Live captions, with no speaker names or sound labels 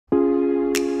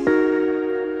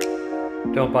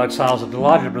Del Boat Sales are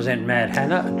delighted to present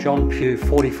Madhannah, a John Pugh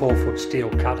 44-foot steel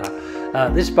cutter.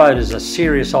 This boat is a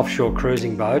serious offshore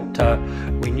cruising boat.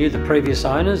 We knew the previous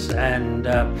owners, and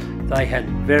they had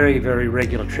very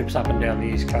regular trips up and down the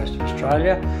east coast of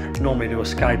Australia, normally to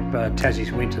escape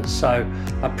Tassie's winters. So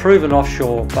a proven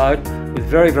offshore boat with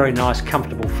very nice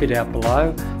comfortable fit out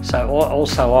below, so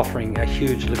also offering a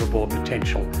huge liveaboard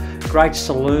potential. Great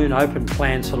saloon, open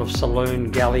plan sort of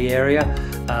saloon galley area.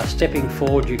 Stepping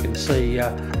forward, you can see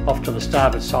off to the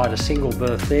starboard side a single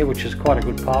berth there, which is quite a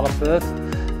good pilot berth.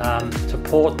 To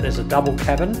port there's a double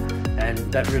cabin, and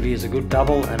that really is a good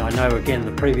double, and I know again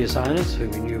the previous owners, who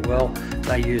we knew well,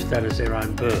 they used that as their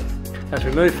own berth. As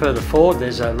we move further forward,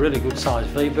 there's a really good sized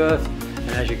V berth,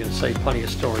 and as you can see, plenty of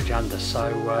storage under. So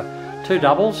two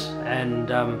doubles and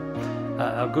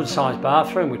a good sized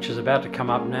bathroom, which is about to come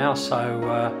up now.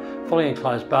 So fully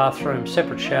enclosed bathroom,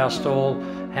 separate shower stall,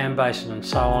 hand basin and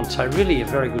so on. So really a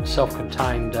very good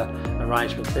self-contained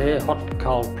arrangement there. Hot and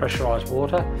cold pressurised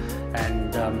water,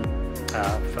 and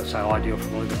so ideal for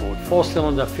the liveaboard.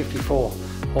 4-cylinder 54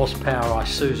 horsepower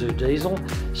Isuzu diesel,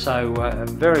 so a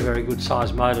very good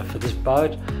size motor for this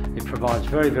boat. It provides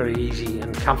very easy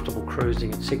and comfortable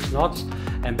cruising at 6 knots,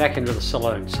 and back into the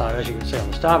saloon. So as you can see on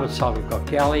the starboard side, we've got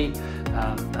galley,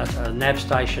 a nav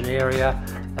station area,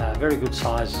 very good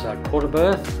size quarter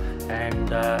berth, and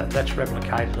that's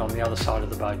replicated on the other side of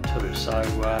the boat too. So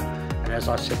and as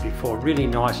I said before, really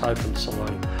nice open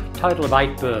saloon. Total of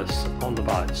 8 berths on the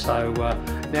boat. So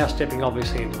now stepping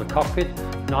obviously into the cockpit,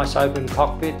 nice open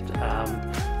cockpit,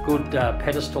 good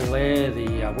pedestal there.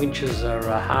 The winches are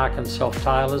Harken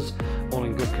self-tailers, all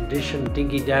in good condition.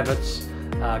 Dinghy davits,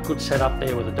 good setup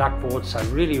there with a duckboard, so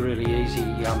really easy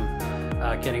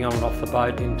getting on and off the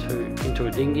boat into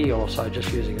a dinghy, also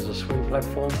just using as a swim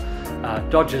platform.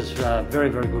 Dodges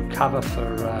very good cover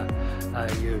for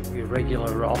your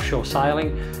regular offshore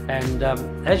sailing, and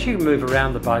as you move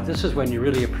around the boat, this is when you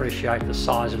really appreciate the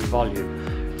size and volume.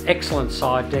 Excellent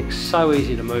side decks, so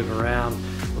easy to move around.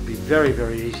 Will be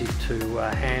very easy to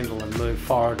handle and move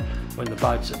forward when the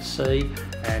boat's at sea,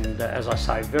 and as I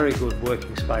say, very good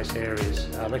working space areas,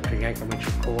 electric anchor winch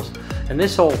of course, and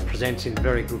this all presents in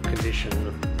very good condition.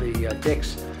 The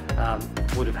decks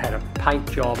would have had a paint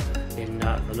job in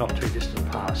the not too distant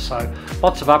past. So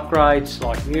lots of upgrades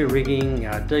like new rigging,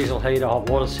 diesel heater, hot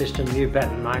water system, new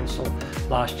batten mainsail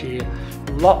last year.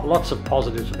 Lots of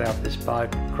positives about this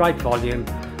boat, great volume.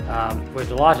 We're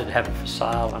delighted to have it for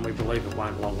sale, and we believe it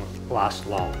won't last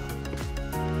long.